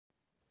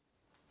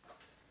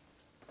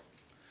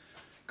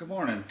Good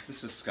morning.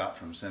 This is Scott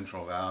from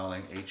Central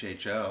Valley,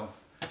 HHO.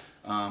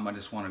 I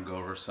just want to go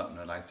over something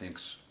that I think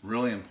is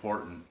really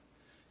important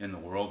in the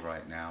world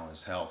right now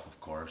is health,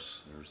 of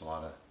course. There's a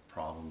lot of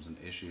problems and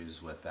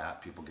issues with that,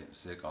 people getting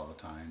sick all the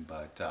time.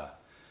 But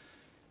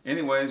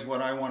anyways,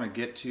 what I want to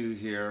get to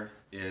here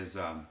is,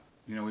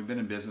 we've been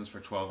in business for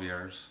 12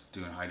 years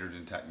doing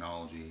hydrogen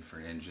technology for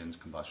engines,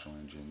 combustion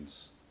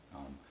engines,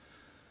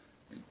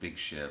 big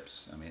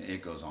ships. I mean,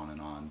 it goes on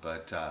and on.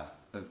 But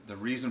the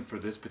reason for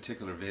this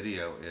particular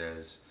video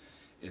is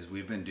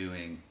we've been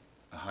doing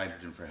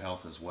hydrogen for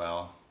health as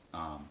well.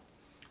 I've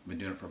been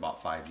doing it for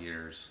about 5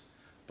 years.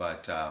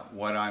 But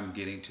what I'm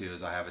getting to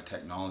is I have a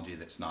technology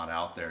that's not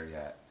out there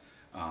yet.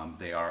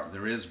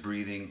 There is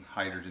breathing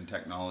hydrogen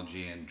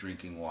technology and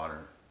drinking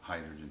water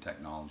hydrogen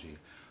technology.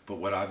 But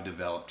what I've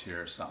developed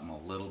here is something a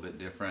little bit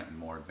different and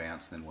more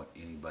advanced than what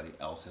anybody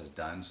else has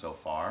done so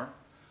far.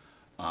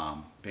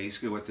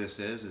 Basically what this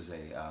is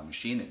a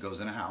machine that goes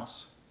in a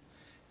house,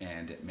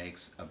 and it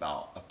makes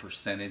about a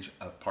percentage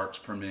of parts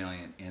per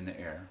million in the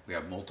air. We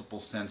have multiple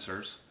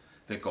sensors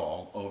that go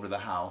all over the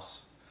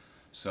house.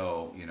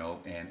 So,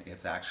 and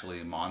it's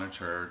actually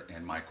monitored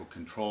and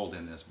microcontrolled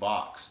in this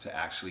box to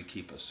actually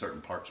keep a certain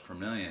parts per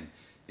million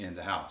in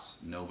the house.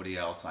 Nobody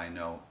else I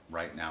know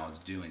right now is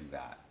doing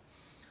that.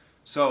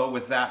 So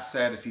with that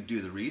said, if you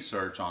do the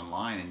research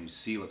online and you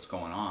see what's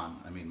going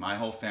on, I mean, my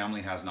whole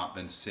family has not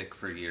been sick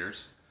for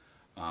years.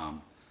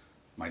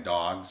 My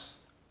dogs,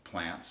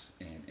 plants,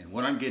 and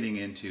what I'm getting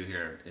into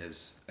here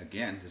is,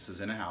 again, this is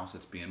in a house,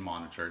 it's being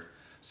monitored.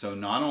 So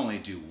not only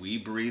do we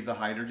breathe the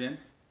hydrogen,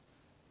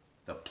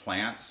 the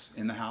plants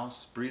in the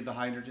house breathe the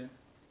hydrogen,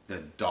 the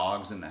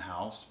dogs in the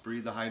house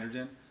breathe the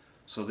hydrogen.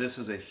 So this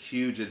is a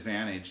huge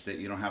advantage that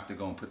you don't have to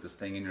go and put this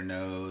thing in your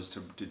nose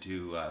to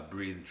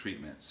breathe the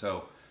treatment.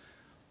 So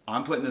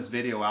I'm putting this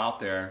video out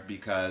there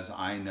because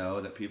I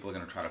know that people are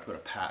going to try to put a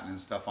patent and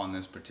stuff on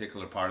this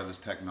particular part of this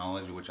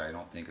technology, which I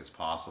don't think is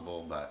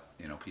possible, but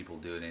people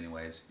do it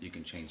anyways. You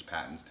can change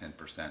patents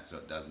 10%, so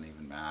it doesn't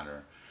even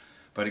matter.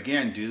 But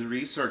again, do the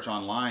research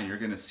online. You're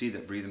going to see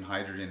that breathing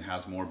hydrogen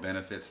has more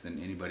benefits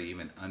than anybody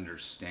even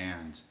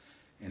understands.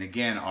 And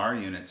again, our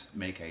units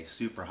make a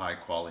super high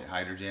quality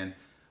hydrogen.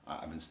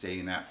 I've been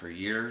stating that for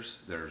years.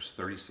 There's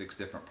 36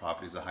 different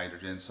properties of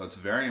hydrogen, so it's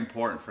very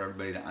important for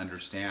everybody to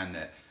understand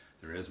that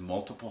there is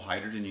multiple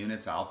hydrogen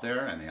units out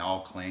there, and they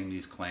all claim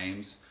these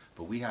claims,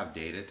 but we have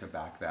data to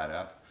back that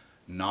up.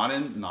 Not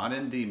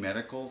in the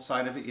medical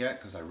side of it yet,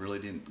 because I really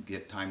didn't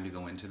get time to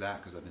go into that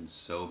because I've been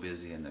so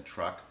busy in the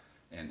truck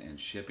and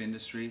ship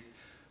industry.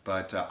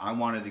 But I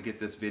wanted to get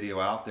this video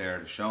out there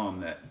to show them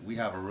that we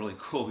have a really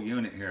cool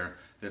unit here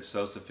that's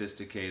so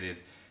sophisticated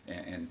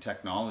and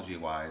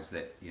technology-wise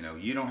that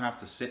you don't have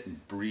to sit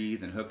and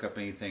breathe and hook up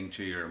anything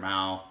to your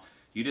mouth.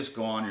 You just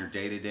go on your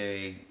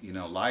day-to-day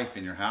life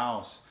in your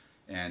house,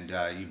 and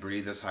you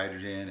breathe this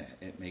hydrogen.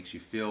 It makes you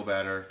feel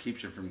better,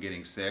 keeps you from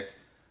getting sick.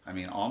 I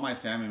mean, all my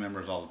family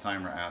members all the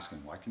time are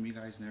asking, why can you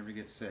guys never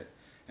get sick?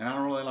 And I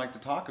don't really like to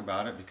talk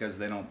about it because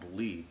they don't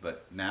believe.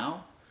 But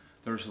now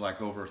there's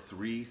like over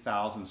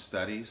 3,000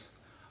 studies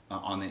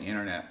on the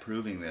internet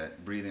proving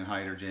that breathing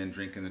hydrogen,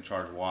 drinking the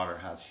charged water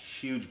has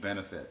huge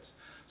benefits.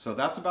 So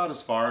that's about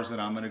as far as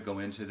that I'm going to go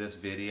into this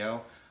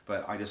video.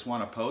 But I just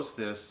want to post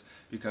this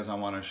because I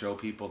want to show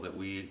people that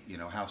we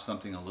have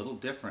something a little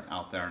different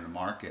out there in the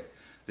market,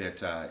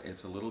 that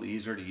it's a little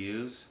easier to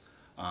use.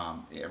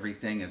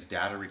 Everything is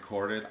data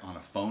recorded on a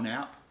phone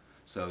app,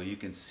 so you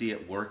can see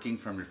it working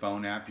from your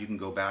phone app. You can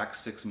go back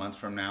 6 months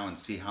from now and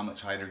see how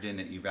much hydrogen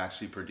that you've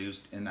actually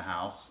produced in the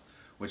house,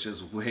 which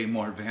is way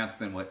more advanced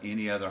than what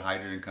any other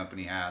hydrogen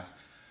company has.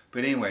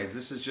 But anyways,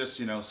 this is just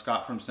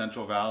Scott from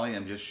Central Valley.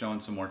 I'm just showing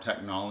some more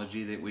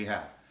technology that we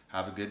have.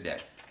 Have a good day.